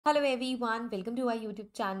Hello everyone, welcome to our YouTube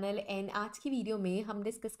channel. And आज की video में हम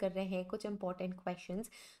डिस्कस कर रहे हैं कुछ इंपॉर्टेंट क्वेश्चंस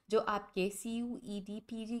जो आपके CUET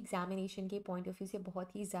पीजी एग्जामिनेशन के पॉइंट ऑफ व्यू से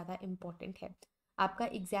बहुत ही ज़्यादा इंपॉर्टेंट है। आपका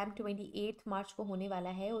एग्ज़ाम 28 मार्च को होने वाला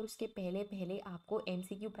है और उसके पहले पहले आपको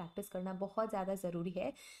MCQ प्रैक्टिस करना बहुत ज़्यादा ज़रूरी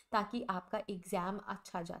है ताकि आपका एग्ज़ाम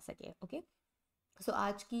अच्छा जा सके। ओके, सो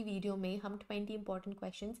आज की वीडियो में हम 20 इंपॉर्टेंट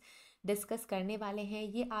क्वेश्चंस डिस्कस करने वाले हैं।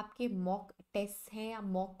 ये आपके मॉक टेस्ट हैं या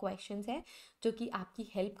मॉक क्वेश्चंस हैं जो कि आपकी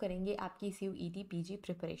हेल्प करेंगे आपकी CUET पीजी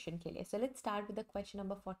प्रिपरेशन के लिए। So let's start with the question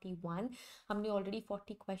number 41। हमने ऑलरेडी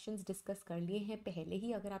 40 क्वेश्चंस डिस्कस कर लिए हैं पहले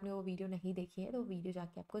ही। अगर आपने वो वीडियो नहीं देखी है तो वो वीडियो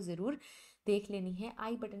जाके आपको ज़रूर देख लेनी है।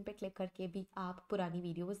 आई बटन पे क्लिक करके भी आप पुरानी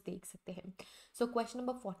वीडियोस देख सकते हैं। सो क्वेश्चन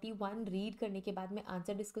नंबर 41 रीड करने के बाद मैं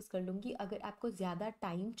आंसर डिस्कस कर लूँगी। अगर आपको ज़्यादा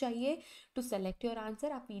टाइम चाहिए टू सेलेक्ट योर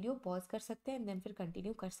आंसर, आप वीडियो पॉज कर सकते हैं एंड देन फिर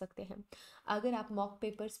कंटिन्यू कर सकते हैं। अगर आप मॉक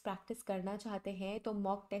पेपर्स प्रैक्टिस करना चाहते हैं तो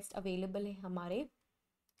मॉक टेस्ट अवेलेबल है हमारे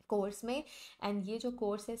कोर्स में। एंड ये जो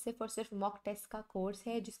कोर्स है सिर्फ और सिर्फ मॉक टेस्ट का कोर्स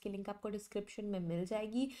है जिसकी लिंक आपको डिस्क्रिप्शन में मिल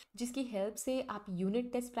जाएगी, जिसकी हेल्प से आप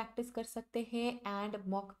यूनिट टेस्ट प्रैक्टिस कर सकते हैं एंड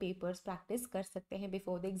मॉक पेपर्स प्रैक्टिस कर सकते हैं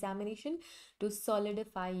before the examination to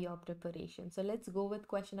solidify your preparation. So let's go with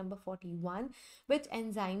question number 41। Which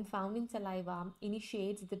enzyme found in saliva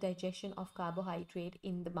initiates the digestion of carbohydrate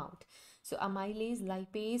in the mouth? So amylase,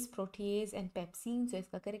 lipase, protease and pepsin. So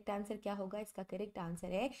इसका correct answer क्या होगा? इसका correct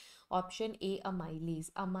answer है option A,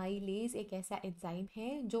 amylase. Amylase एक ऐसा enzyme है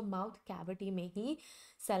जो mouth cavity में ही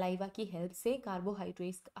सलाइवा की हेल्प से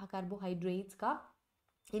कार्बोहाइड्रेट्स का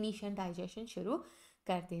इनिशियल डाइजेशन शुरू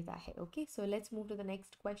कर देता है। Okay, so let's move to the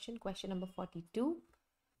next question, question number 42।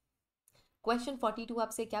 Question 42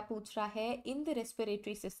 आपसे क्या पूछ रहा है? In the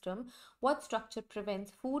respiratory system what structure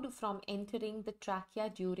prevents food from entering the trachea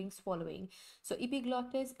during swallowing? So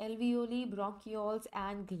epiglottis, alveoli, bronchioles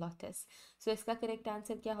and glottis. सो इसका correct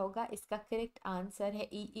answer क्या होगा? इसका correct answer है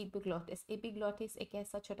ई, एपिग्लॉटिस। एपिग्लॉटिस एक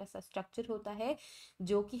ऐसा छोटा सा स्ट्रक्चर होता है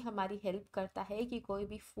जो कि हमारी हेल्प करता है कि कोई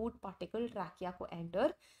भी फूड पार्टिकल ट्रैकिया को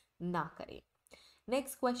एंटर ना करे।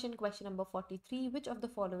 Next question, question number 43. Which of the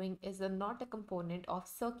following is not a component of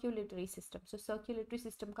circulatory system? So circulatory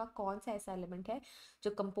system का कौन सा ऐसा element है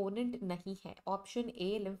जो component नहीं है? Option A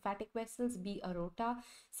lymphatic vessels, B aorta,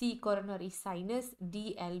 C coronary sinus, D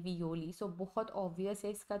alveoli. So बहुत obvious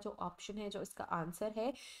है इसका जो option है, जो इसका answer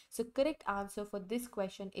है. So correct answer for this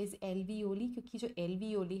question is alveoli, क्योंकि जो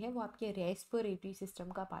alveoli है वो आपके respiratory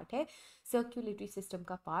system का part है, circulatory system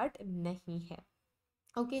का part नहीं है.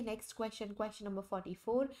 Okay, next question, question number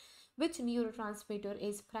 44. Which neurotransmitter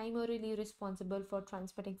is primarily responsible for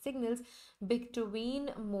transmitting signals between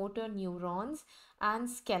motor neurons and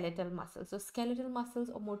skeletal muscles? So skeletal muscles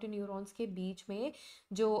और motor neurons के बीच में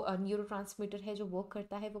जो neurotransmitter है जो वर्क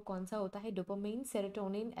करता है वो कौन सा होता है? डोपामाइन,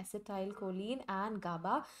 सेरोटोनिन, एसिटाइलकोलिन एंड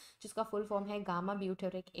गाबा, जिसका फुल फॉर्म है गामा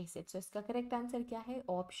ब्यूटेरिक एसिड। सो इसका करेक्ट आंसर क्या है?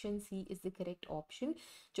 Option C is the correct option.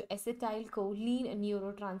 जो एसिटाइलकोलिन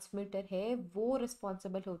न्यूरोट्रांसमीटर है वो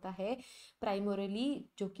रिस्पॉन्सिबल होता है प्राइमरीली,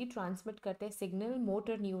 जो कि ट्रांसमिट करते हैं सिग्नल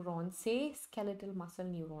मोटर न्यूरॉन से स्केलेटल मसल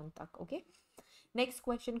न्यूरॉन तक। Okay, next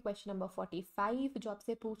question, question number 45 जो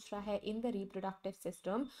आपसे पूछ रहा है in the reproductive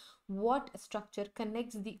system what structure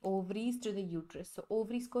connects the ovaries to the uterus? So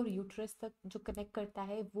ovaries को यूट्रस तक जो कनेक्ट करता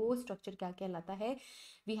है वो स्ट्रक्चर क्या कहलाता है?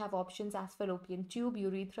 We have options as fallopian tube,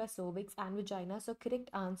 urethra, cervix and vagina. So correct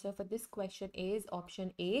answer for this question is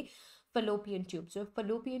option A, fallopian tube. जो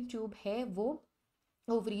फैलोपियन ट्यूब है वो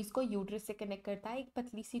ओवरीज को यूट्रस से कनेक्ट करता है। एक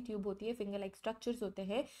पतली सी ट्यूब होती है, फिंगर लाइक स्ट्रक्चर्स होते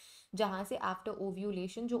हैं जहां से आफ्टर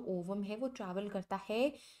ओव्यूलेशन जो ओवम है वो ट्रैवल करता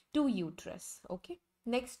है to uterus. Okay,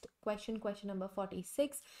 next question, question number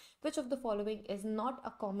 46. Which of the following is not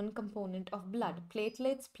a common component of blood?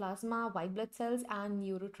 Platelets, plasma, white blood cells and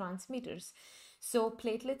neurotransmitters. So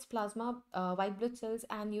platelets, plasma, white blood cells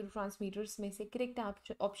and neurotransmitters में से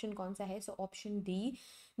correct option कौन सा है? So option D,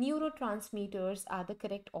 neurotransmitters are the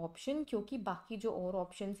correct option, क्योंकि बाकी जो और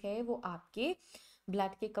options है वो आपके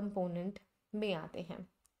ब्लड के कंपोनेंट में आते हैं।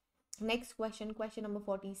 Next question, question number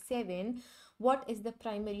 47. What is the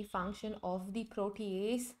primary function of the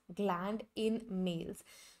protease gland in males?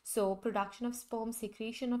 So production of sperm,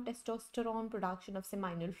 secretion of testosterone, production of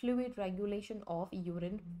seminal fluid, regulation of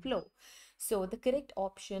urine flow. So the correct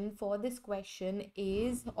option for this question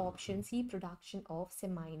is option C, production of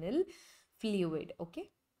seminal fluid. Okay,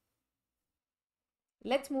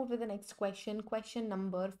 let's move to the next question, question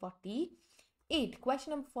number 48. 8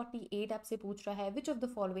 question number 48 आपसे पूछ रहा है which of the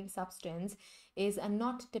following substance is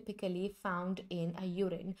not typically found in a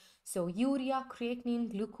urine. So urea, creatinine,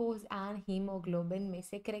 glucose and haemoglobin में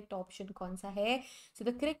से correct option कौन सा है? So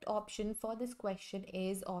the correct option for this question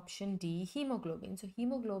is option D, haemoglobin. So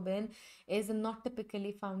haemoglobin is not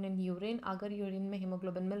typically found in urine. अगर urine में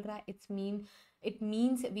haemoglobin मिल रहा है it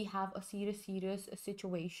means we have a serious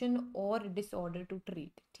situation or disorder to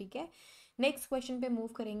treat. ठीक है, next question पे move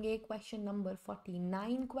करेंगे. Question number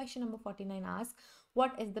 49. Question number 49 ask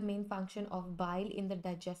what is the main function of bile in the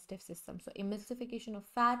digestive system? So emulsification of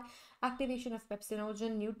fat, activation of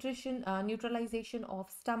pepsinogen, neutralization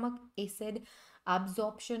of stomach acid,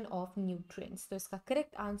 absorption of nutrients. तो इसका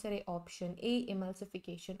correct answer है option A,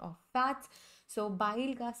 emulsification of fats. So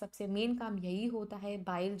bile का सबसे main काम यही होता है.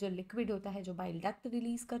 Bile जो लिक्विड होता है, जो बाइल डक्ट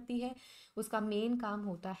रिलीज करती है, उसका मेन काम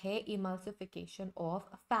होता है emulsification of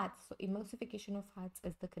fats. So emulsification of fats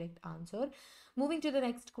is the correct answer. Moving to the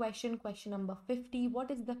next question, question number 50.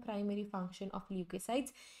 What is the primary function of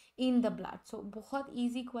leukocytes in the blood? So बहुत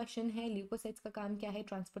easy question है. Leukocytes का काम क्या है?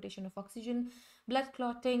 Transportation of oxygen, blood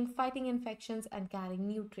clotting, fighting infections and carrying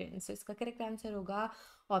nutrients. So इसका correct answer होगा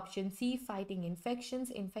option C, fighting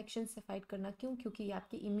infections. Infection से fight करना क्यों? क्योंकि ये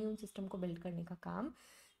आपके इम्यून सिस्टम को बिल्ड करने का काम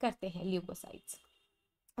करते हैं leukocytes.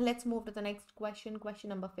 Let's move to the next question.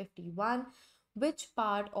 Question number 51. Which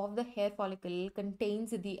part of the hair follicle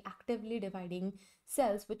contains the actively dividing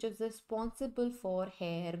cells which is responsible for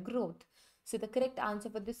hair growth? So the correct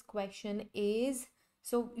answer for this question is,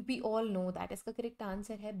 so we all know that इसका correct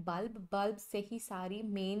answer है bulb. bulb से ही सारी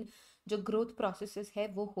main जो growth processes है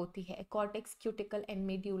वो होती है. Cortex, cuticle and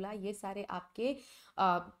medulla, ये सारे आपके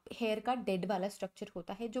हेयर का डेड वाला स्ट्रक्चर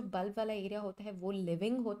होता है. जो बल्ब वाला एरिया होता है वो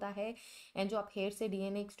लिविंग होता है. एंड जो आप हेयर से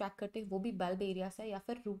डीएनए एक्सट्रैक्ट करते हैं वो भी बल्ब एरिया से या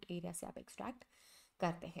फिर रूट एरिया से आप एक्सट्रैक्ट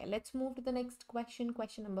करते हैं. Let's move to the next question.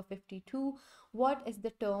 Question number 52. What is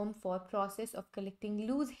the term for process of collecting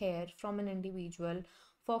loose hair from an individual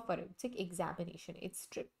for forensic examination? It's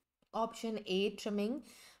option A, trimming,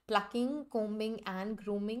 plucking, combing and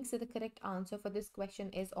grooming. So the correct answer for this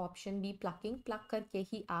question is option B, plucking. pluck करके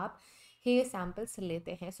ही आप hair samples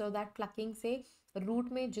लेते हैं. So that plucking से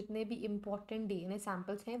root में जितने भी important DNA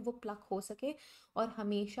samples हैं वो प्लक हो सके. और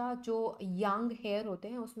हमेशा जो यंग हेयर होते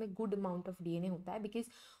हैं उसमें गुड अमाउंट ऑफ डीएनए होता है बिकॉज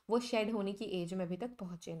वो शेड होने की एज में अभी तक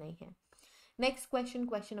पहुंचे नहीं हैं. नेक्स्ट क्वेश्चन,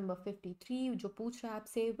 क्वेश्चन नंबर 53, जो पूछ रहा है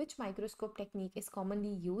आपसे विच microscope technique is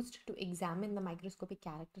commonly used to examine the microscopic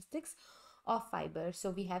characteristics of fibre?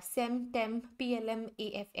 So we have same, time, PLM,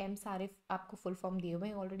 AFM, सारे आपको फुल फॉर्म दिए हुए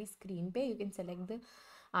हैं ऑलरेडी स्क्रीन पे. You can select the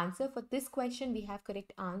answer for this question. We have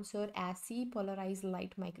correct answer as C, polarized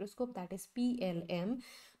light microscope, that is PLM.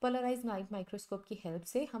 polarized light microscope की help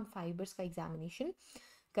से हम fibers का examination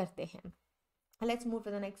करते हैं. Let's move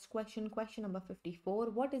to the next question. Question number 54.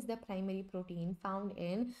 What is the primary protein found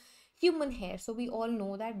in human hair? So we all know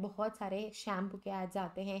that बहुत सारे shampoo के ads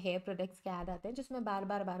आते हैं, हेयर प्रोडक्ट्स के ऐड आते हैं जिसमें बार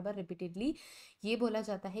बार रिपीटेडली ये बोला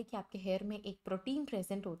जाता है कि आपके हेयर में एक प्रोटीन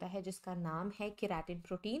प्रेजेंट होता है जिसका नाम है keratin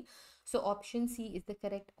protein. So option C is the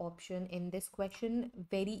correct option in this question.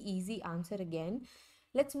 Very easy answer again.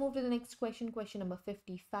 Let's move to the next question. Question number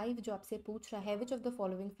 55 जो आपसे पूछ रहा है which of the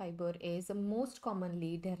following fiber is most commonly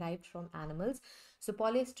derived from animals? So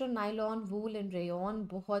polyester, nylon, wool and rayon.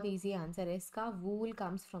 बहुत easy answer है इसका. Wool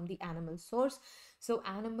comes from the animal source. So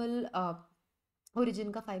animal origin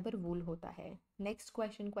का fibre वूल होता है. Next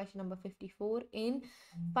question, question number 54. In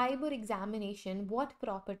fibre examination what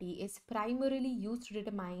property is primarily used to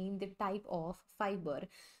determine the type of fibre?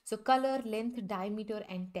 So colour, length, diameter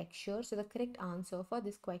and texture. So the correct answer for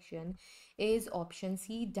this question is option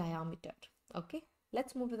C, diameter. Okay,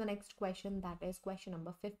 let's move to the next question, that is question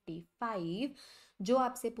number 55 जो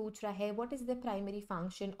आपसे पूछ रहा है what is the primary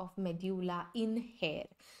function of medulla in hair?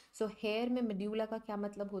 So here में medulla का क्या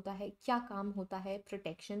मतलब होता है, क्या काम होता है?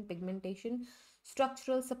 Protection, pigmentation,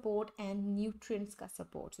 structural support and nutrients का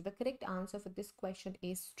support. So the correct answer for this question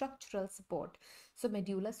is structural support. So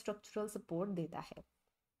medulla structural support देता है.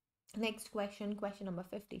 Next question, question number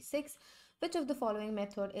 56. Which of the following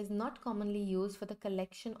method is not commonly used for the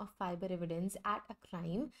collection of fiber evidence at a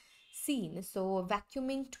crime scene? So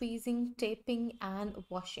vacuuming, tweezing, taping and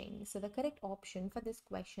washing. So the correct option for this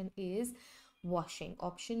question is washing.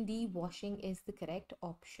 Option D, washing is the correct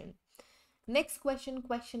option. Next question,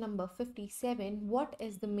 question number 57. What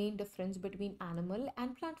is the main difference between animal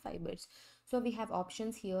and plant fibers? So we have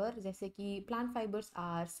options here जैसे कि plant fibers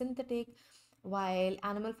are synthetic while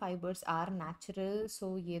animal fibers are natural.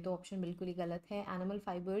 So ये तो option बिल्कुल ही गलत है. animal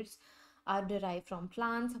fibers are derived from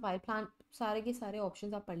plants while plant, सारे के सारे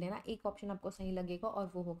ऑप्शंस आप पढ़ लेना, एक ऑप्शन आपको सही लगेगा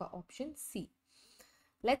और वो होगा option C.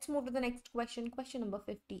 Let's move to the next question, question number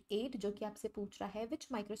 58, जो कि आपसे पूछ रहा है विच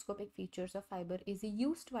microscopic features of fibre is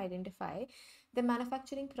used to identify the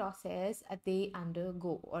manufacturing process they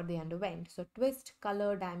undergo or they underwent. So twist,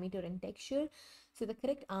 color, diameter and texture. So the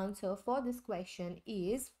correct answer for this question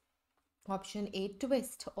is option A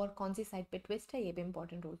twist. और कौन सी side पे twist है ये भी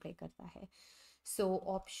important role play करता है. So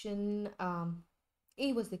option A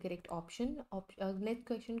was the correct option. Next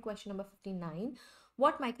question, question number 59.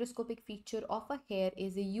 What microscopic feature of a hair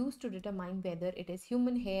is used to determine whether it is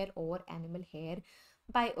human hair or animal hair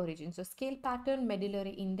by origin? So scale pattern,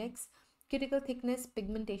 medullary index, cuticle thickness,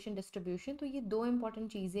 pigmentation distribution. तो ये दो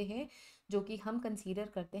important चीज़ें हैं जो कि हम consider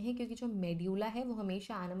करते हैं, क्योंकि जो मेड्यूला है वो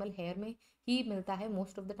हमेशा एनिमल हेयर में ही मिलता है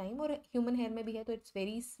मोस्ट ऑफ द टाइम, और ह्यूमन हेयर में भी है तो इट्स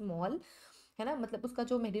वेरी स्मॉल, है ना. मतलब उसका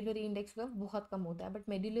जो मेड्यूलरी इंडेक्स होगा बहुत कम होता है, बट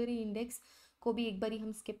मेड्यूलरी इंडेक्स को भी एक बार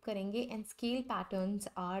हम स्किप करेंगे. And scale patterns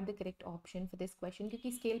are the correct option for this question,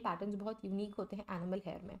 क्योंकि स्केल पैटर्न्स बहुत यूनिक होते हैं एनिमल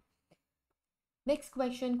हेयर में. Next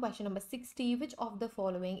question, question number 60. Which of the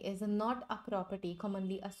following is not a property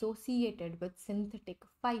commonly associated with synthetic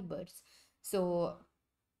fibers? So,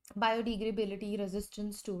 biodegradability,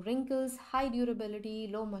 resistance to wrinkles, high durability,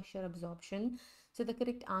 low moisture absorption. So the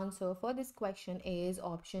correct answer for this question is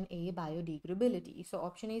option A, biodegradability. So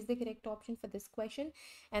option A is the correct option for this question.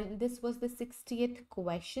 And this was the 60th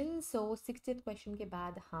question. So 60th question के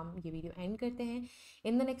बाद हम ये video and करते हैं.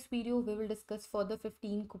 In the next video we will discuss further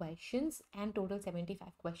 15 questions and total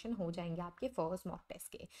 75 question हो जाएंगे आपके first mock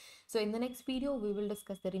test के. So in the next video we will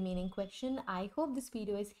discuss the remaining question. I hope this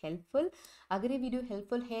video is helpful. अगर ये video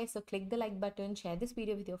helpful है so click the like button, share this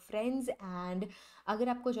video with your friends. And अगर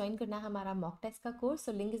आपको join करना है हमारा mock test का course,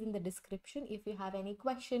 so link is in the description. If you have any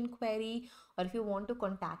question, query और if you want to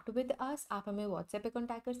contact with us, आप हमें WhatsApp पे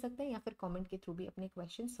कॉन्टैक्ट कर सकते हैं या फिर कमेंट के थ्रू भी अपने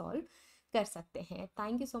क्वेश्चन सॉल्व कर सकते हैं.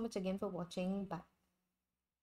 Thank you so much again for watching. Bye.